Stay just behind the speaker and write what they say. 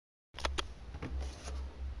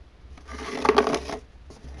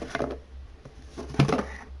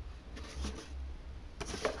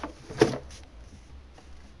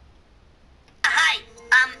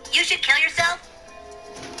should kill yourself?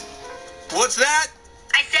 What's that?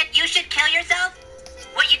 I said you should kill yourself?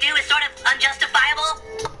 What you do is sort of unjustifiable?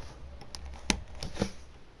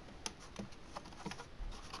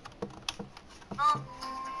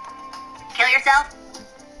 Kill yourself?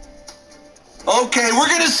 Okay, we're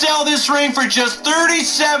gonna sell this ring for just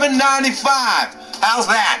 $37.95. How's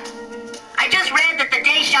that? I just read that the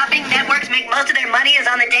day shopping networks make most of their money is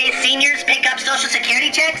on the day seniors pick up Social Security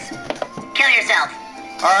checks. Kill yourself.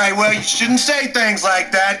 All right, well, you shouldn't say things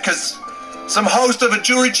like that, because some host of a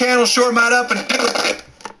jewelry channel sure might up and do it.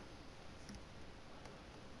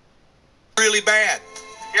 Really bad.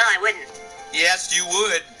 No, I wouldn't. Yes, you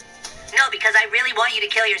would. No, because I really want you to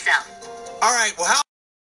kill yourself. All right, well, how...